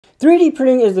3D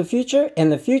printing is the future,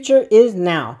 and the future is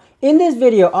now. In this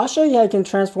video, I'll show you how you can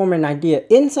transform an idea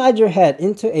inside your head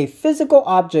into a physical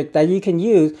object that you can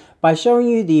use by showing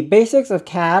you the basics of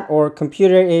CAD or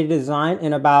computer-aided design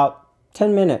in about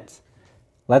 10 minutes.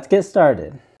 Let's get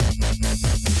started.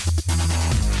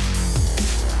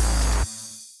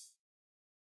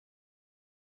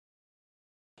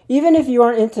 Even if you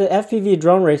aren't into FPV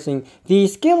drone racing, the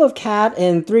skill of CAD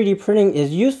and 3D printing is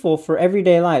useful for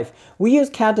everyday life. We use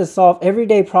CAD to solve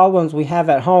everyday problems we have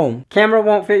at home. Camera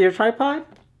won't fit your tripod?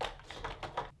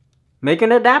 Make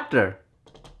an adapter.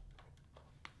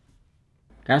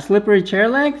 Got slippery chair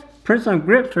legs? Print some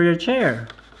grip for your chair.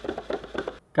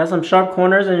 Got some sharp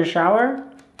corners in your shower?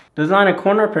 Design a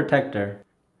corner protector.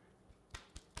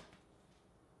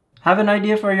 Have an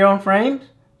idea for your own frames?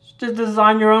 Just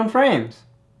design your own frames.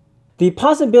 The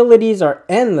possibilities are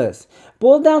endless.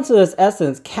 Boiled down to its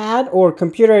essence, CAD or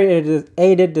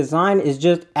computer-aided design is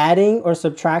just adding or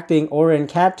subtracting, or in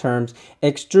CAD terms,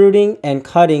 extruding and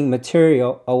cutting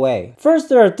material away. First,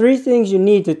 there are three things you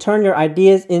need to turn your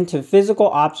ideas into physical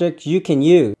objects you can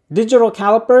use. Digital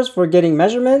calipers for getting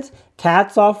measurements,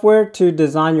 CAD software to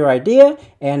design your idea,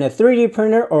 and a 3D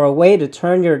printer or a way to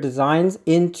turn your designs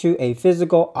into a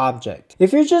physical object.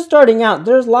 If you're just starting out,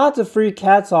 there's lots of free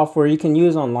CAD software you can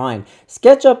use online.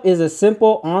 SketchUp is a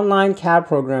simple online CAD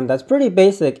program that's pretty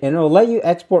basic, and it will let you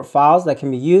export files that can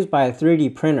be used by a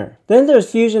 3D printer. Then there's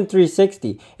Fusion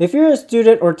 360. If you're a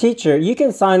student or teacher, you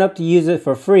can sign up to use it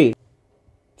for free.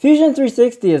 Fusion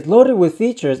 360 is loaded with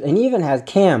features and even has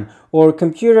CAM, or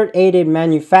computer-aided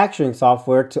manufacturing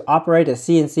software, to operate a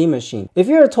CNC machine. If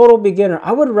you're a total beginner,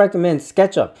 I would recommend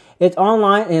SketchUp. It's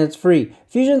online and it's free.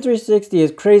 Fusion 360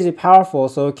 is crazy powerful,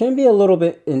 so it can be a little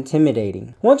bit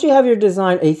intimidating. Once you have your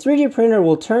design, a 3D printer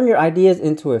will turn your ideas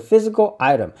into a physical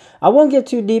item. I won't get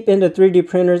too deep into 3D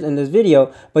printers in this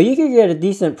video, but you can get a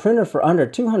decent printer for under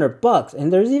 200 bucks,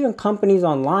 and there's even companies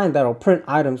online that'll print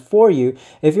items for you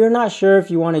if you're not sure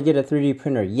if you want to get a 3D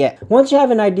printer yet. Once you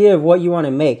have an idea of what you want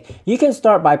to make, you can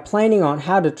start by planning on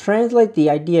how to translate the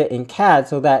idea in CAD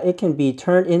so that it can be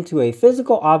turned into a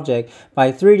physical object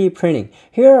by 3D printing.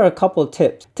 Here are a couple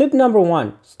tips. Tip number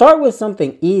 1, start with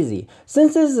something easy.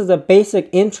 Since this is a basic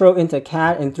intro into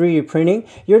CAD and 3D printing,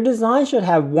 your design should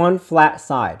have one flat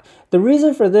side. The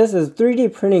reason for this is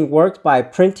 3D printing works by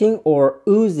printing or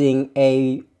oozing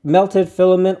a melted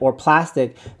filament or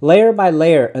plastic layer by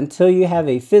layer until you have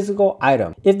a physical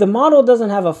item. If the model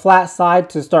doesn't have a flat side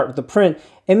to start the print,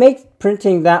 it makes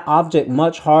printing that object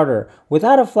much harder.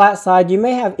 Without a flat side, you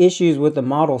may have issues with the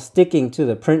model sticking to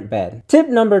the print bed. Tip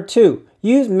number 2,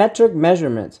 use metric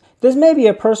measurements. This may be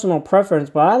a personal preference,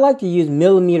 but I like to use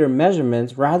millimeter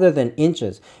measurements rather than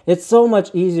inches. It's so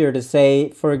much easier to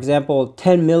say, for example,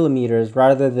 10 millimeters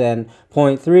rather than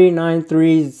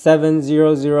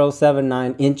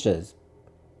 0.393700079 inches.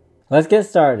 Let's get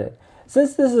started.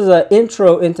 Since this is an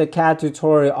intro into CAD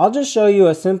tutorial, I'll just show you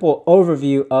a simple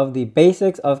overview of the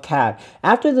basics of CAD.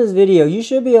 After this video, you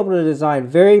should be able to design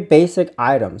very basic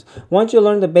items. Once you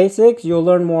learn the basics, you'll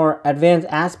learn more advanced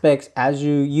aspects as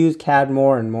you use CAD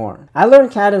more and more. I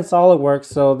learned CAD in SolidWorks,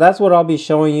 so that's what I'll be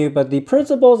showing you, but the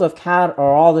principles of CAD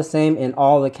are all the same in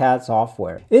all the CAD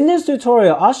software. In this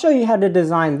tutorial, I'll show you how to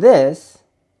design this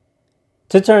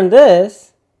to turn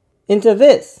this into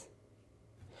this.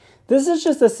 This is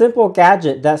just a simple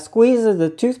gadget that squeezes the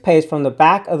toothpaste from the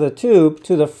back of the tube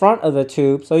to the front of the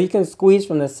tube, so you can squeeze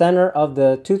from the center of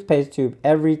the toothpaste tube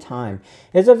every time.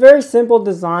 It's a very simple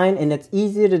design, and it's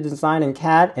easy to design in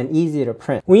CAD and easy to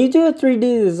print. When you do a 3D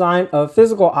design of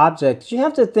physical objects, you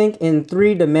have to think in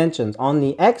 3 dimensions on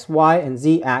the X, Y, and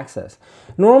Z axis.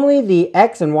 Normally the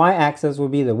X and Y axis will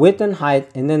be the width and height,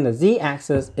 and then the Z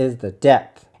axis is the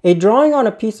depth. A drawing on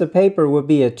a piece of paper would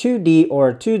be a 2D or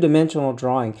a 2-dimensional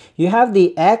drawing. You have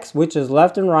the X, which is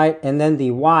left and right, and then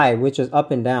the Y, which is up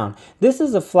and down. This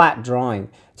is a flat drawing.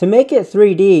 To make it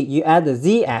 3D, you add the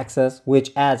Z-axis,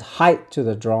 which adds height to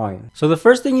the drawing. So the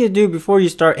first thing you do before you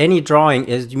start any drawing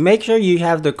is you make sure you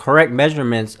have the correct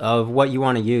measurements of what you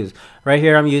want to use. Right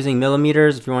here I'm using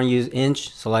millimeters. If you want to use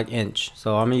inch, select inch.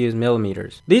 So I'm going to use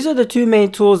millimeters. These are the two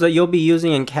main tools that you'll be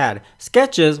using in CAD.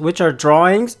 Sketches, which are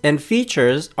drawings, and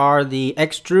features are the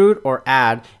extrude or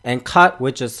add, and cut,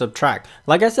 which is subtract.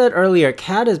 Like I said earlier,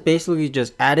 CAD is basically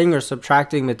just adding or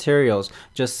subtracting materials.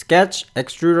 Just sketch,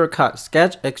 extrude or cut,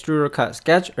 sketch, extrude or cut,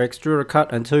 sketch, or extrude or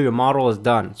cut until your model is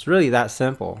done. It's really that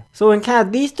simple. So in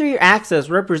CAD, these 3 axes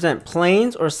represent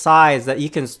planes or sides that you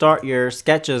can start your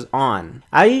sketches on.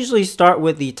 I usually start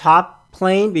with the top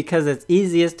plane because it's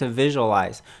easiest to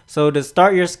visualize. So to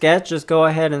start your sketch, just go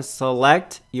ahead and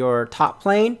select your top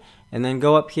plane and then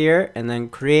go up here and then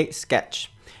create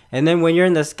sketch. And then when you're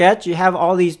in the sketch, you have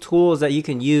all these tools that you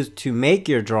can use to make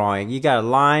your drawing. You got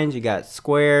lines, you got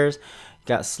squares, you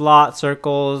got slots,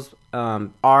 circles,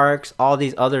 arcs, all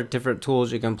these other different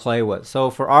tools you can play with. So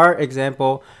for our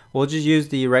example, we'll just use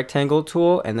the rectangle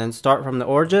tool and then start from the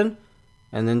origin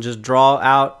and then just draw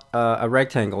out a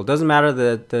rectangle. Doesn't matter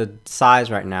the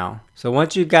size right now. So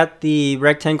once you got the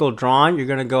rectangle drawn, you're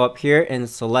gonna go up here and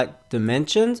select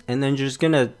dimensions, and then you're just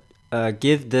gonna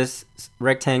give this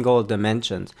rectangle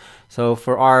dimensions. So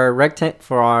for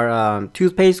our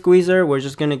toothpaste squeezer, we're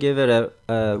just gonna give it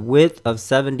a width of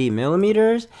 70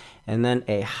 millimeters and then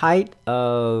a height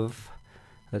of,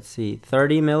 let's see,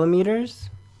 30 millimeters.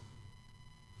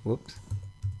 Whoops.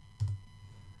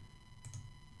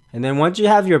 And then once you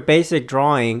have your basic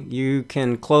drawing, you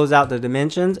can close out the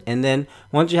dimensions. And then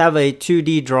once you have a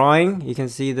 2D drawing, you can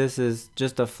see this is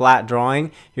just a flat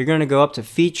drawing. You're going to go up to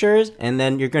features and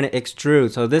then you're going to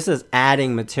extrude. So this is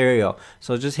adding material.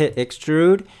 So just hit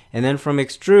extrude. And then from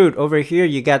extrude over here,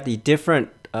 you got the different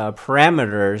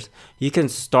parameters. You can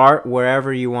start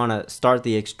wherever you want to start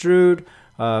the extrude.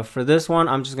 For this one,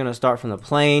 I'm just going to start from the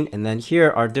plane. And then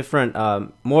here are different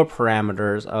more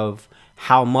parameters of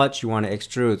how much you want to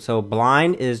extrude. So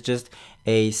blind is just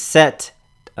a set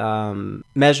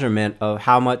measurement of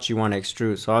how much you want to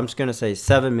extrude. So I'm just going to say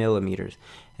 7 millimeters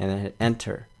and then hit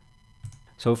enter.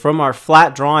 So from our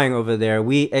flat drawing over there,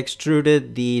 we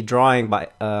extruded the drawing by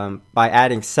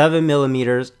adding 7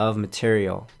 millimeters of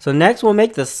material. So next we'll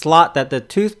make the slot that the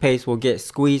toothpaste will get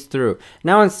squeezed through.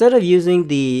 Now instead of using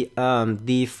the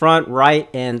front, right,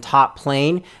 and top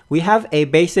plane, we have a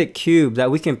basic cube that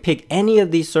we can pick any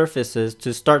of these surfaces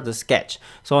to start the sketch.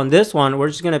 So on this one, we're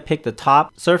just going to pick the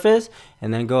top surface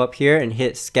and then go up here and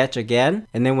hit sketch again.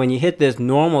 And then when you hit this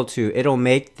normal to, it'll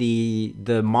make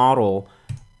the model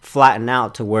flatten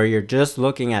out to where you're just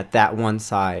looking at that one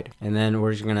side. And then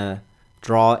we're just gonna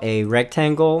draw a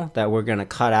rectangle that we're gonna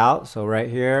cut out. So right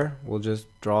here, we'll just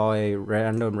draw a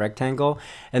random rectangle.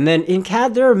 And then in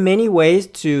CAD, there are many ways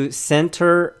to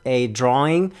center a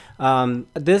drawing.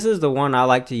 This is the one I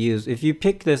like to use. If you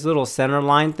pick this little center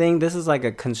line thing, this is like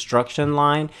a construction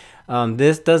line.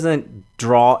 This doesn't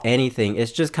draw anything.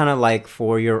 It's just kind of like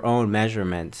for your own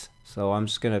measurements. So I'm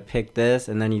just going to pick this,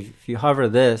 and then if you hover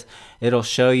this, it'll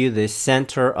show you the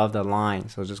center of the line.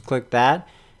 So just click that.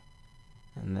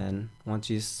 And then once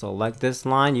you select this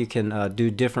line, you can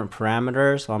do different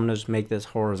parameters. So I'm going to just make this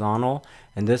horizontal.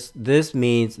 And this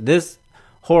means this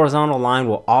horizontal line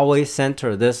will always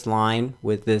center this line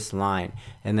with this line.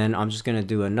 And then I'm just going to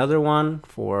do another one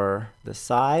for the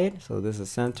side. So this is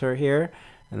center here.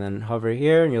 And then hover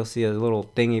here, and you'll see a little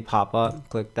thingy pop up.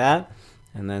 Click that.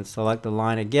 And then select the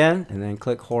line again and then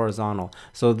click horizontal.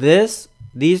 So these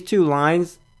two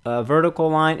lines, a vertical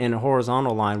line and a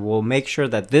horizontal line, will make sure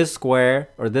that this square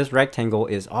or this rectangle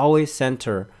is always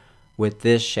center with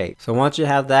this shape. So once you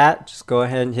have that, just go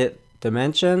ahead and hit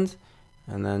dimensions,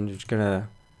 and then you're just gonna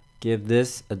give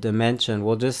this a dimension.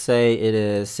 We'll just say it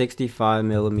is 65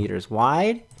 millimeters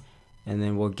wide, and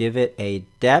then we'll give it a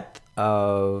depth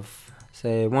of,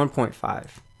 say, 1.5.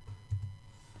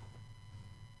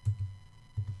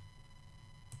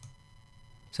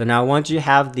 So now once you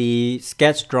have the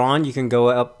sketch drawn, you can go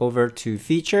up over to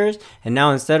features, and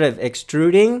now instead of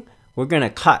extruding, we're going to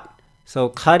cut. So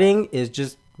cutting is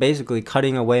just basically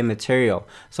cutting away material.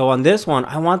 So on this one,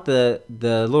 I want the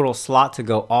little slot to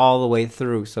go all the way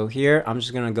through. So here, I'm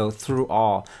just going to go through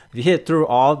all. If you hit through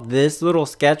all, this little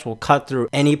sketch will cut through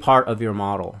any part of your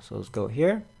model. So let's go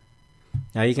here.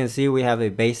 Now you can see we have a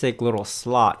basic little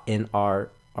slot in our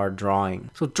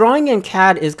drawing. So drawing in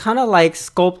CAD is kind of like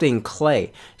sculpting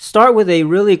clay. Start with a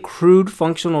really crude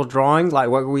functional drawing like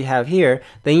what we have here,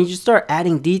 then you just start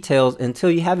adding details until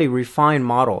you have a refined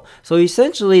model. So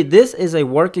essentially this is a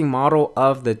working model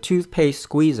of the toothpaste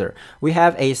squeezer. We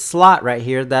have a slot right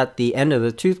here that the end of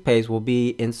the toothpaste will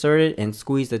be inserted and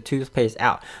squeeze the toothpaste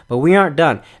out. But we aren't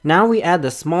done. Now we add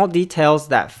the small details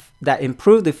that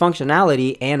improve the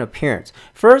functionality and appearance.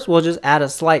 First, we'll just add a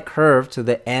slight curve to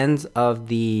the ends of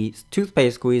the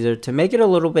toothpaste squeezer to make it a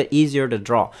little bit easier to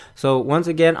draw. So once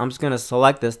again, I'm just going to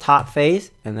select this top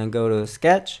face and then go to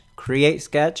sketch, create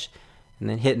sketch, and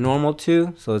then hit normal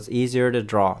to, so it's easier to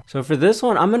draw. So for this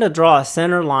one, I'm going to draw a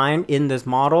center line in this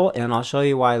model, and I'll show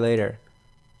you why later.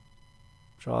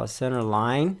 Draw a center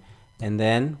line, and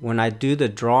then when I do the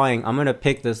drawing, I'm going to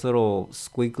pick this little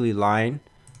squiggly line.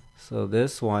 So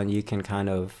this one you can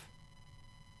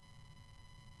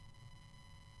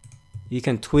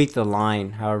tweak the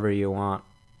line however you want.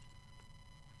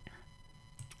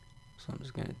 So I'm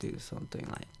just going to do something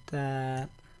like that.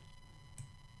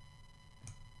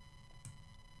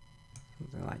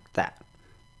 Something like that.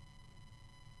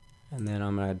 And then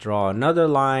I'm going to draw another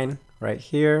line right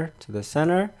here to the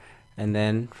center. And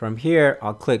then from here,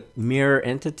 I'll click mirror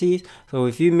entities. So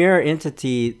if you mirror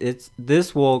entity,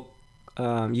 this will,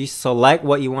 you select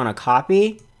what you want to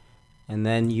copy, and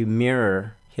then you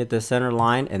mirror, hit the center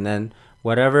line, and then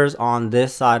whatever's on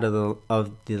this side of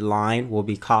the line will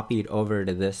be copied over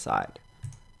to this side.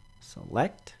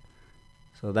 Select.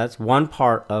 So that's one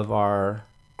part of our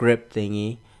grip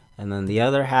thingy. And then the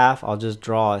other half, I'll just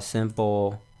draw a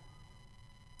simple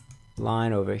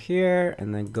line over here,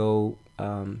 and then go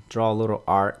draw a little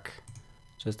arc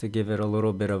just to give it a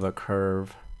little bit of a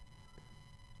curve.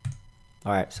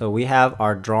 Alright, so we have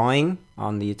our drawing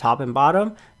on the top and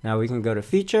bottom. Now we can go to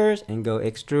features and go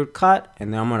extrude cut,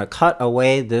 and then I'm going to cut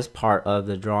away this part of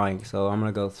the drawing. So I'm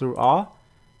going to go through all,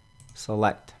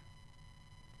 select.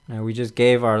 Now we just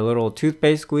gave our little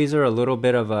toothpaste squeezer a little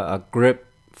bit of a grip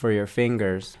for your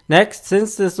fingers. Next,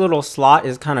 since this little slot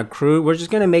is kind of crude, we're just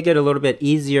going to make it a little bit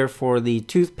easier for the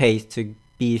toothpaste to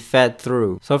be fed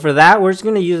through. So for that, we're just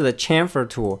going to use the chamfer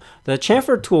tool. The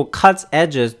chamfer tool cuts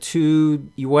edges to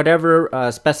whatever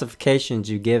specifications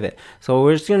you give it. So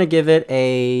we're just going to give it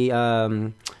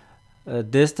a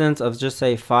distance of just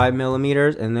say 5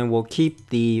 millimeters, and then we'll keep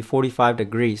the 45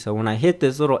 degrees. So when I hit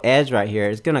this little edge right here,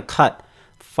 it's going to cut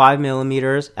 5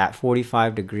 millimeters at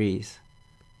 45 degrees.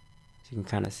 So you can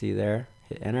kind of see there.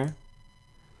 Hit enter.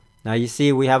 Now you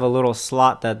see we have a little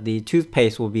slot that the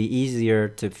toothpaste will be easier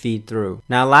to feed through.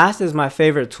 Now last is my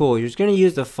favorite tool. You're just going to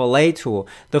use the fillet tool.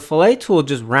 The fillet tool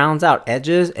just rounds out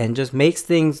edges and just makes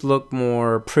things look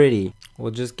more pretty. We'll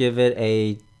just give it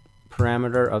a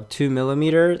parameter of 2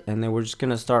 millimeters, and then we're just going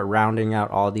to start rounding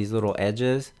out all these little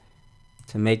edges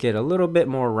to make it a little bit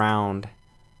more round.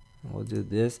 We'll do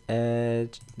this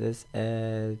edge, this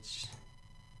edge.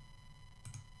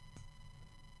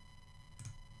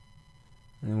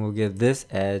 And then we'll give this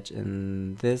edge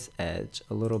and this edge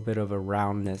a little bit of a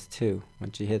roundness too.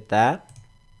 Once you hit that,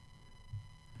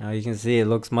 now you can see it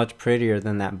looks much prettier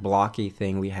than that blocky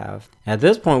thing we have. At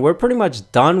this point, we're pretty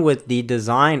much done with the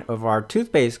design of our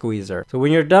toothpaste squeezer. So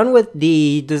when you're done with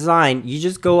the design, you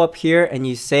just go up here and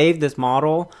you save this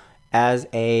model as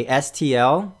a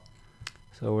STL.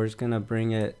 So we're just gonna bring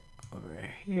it over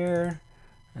here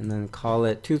and then call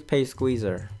it toothpaste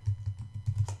squeezer.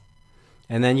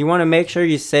 And then you want to make sure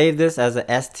you save this as a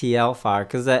STL file,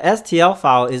 because the STL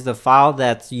file is the file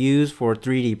that's used for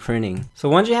 3D printing. So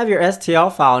once you have your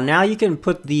STL file, now you can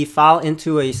put the file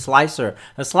into a slicer.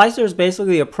 A slicer is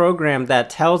basically a program that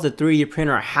tells the 3D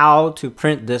printer how to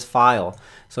print this file.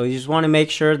 So you just want to make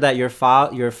sure that your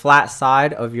flat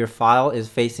side of your file is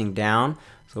facing down.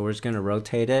 So we're just going to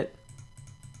rotate it.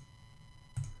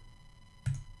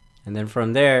 And then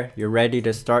from there, you're ready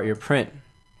to start your print.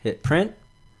 Hit print.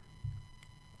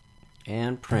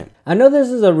 And print. I know this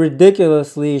is a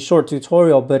ridiculously short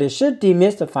tutorial, but it should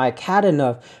demystify CAD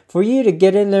enough for you to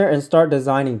get in there and start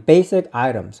designing basic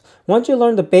items. Once you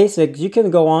learn the basics, you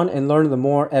can go on and learn the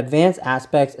more advanced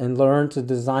aspects and learn to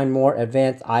design more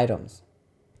advanced items.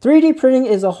 3D printing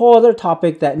is a whole other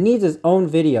topic that needs its own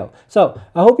video. So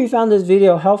I hope you found this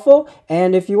video helpful,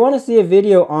 and if you want to see a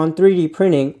video on 3D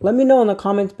printing, let me know in the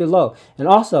comments below. And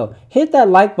also, hit that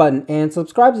like button and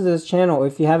subscribe to this channel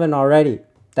if you haven't already.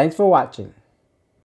 Thanks for watching.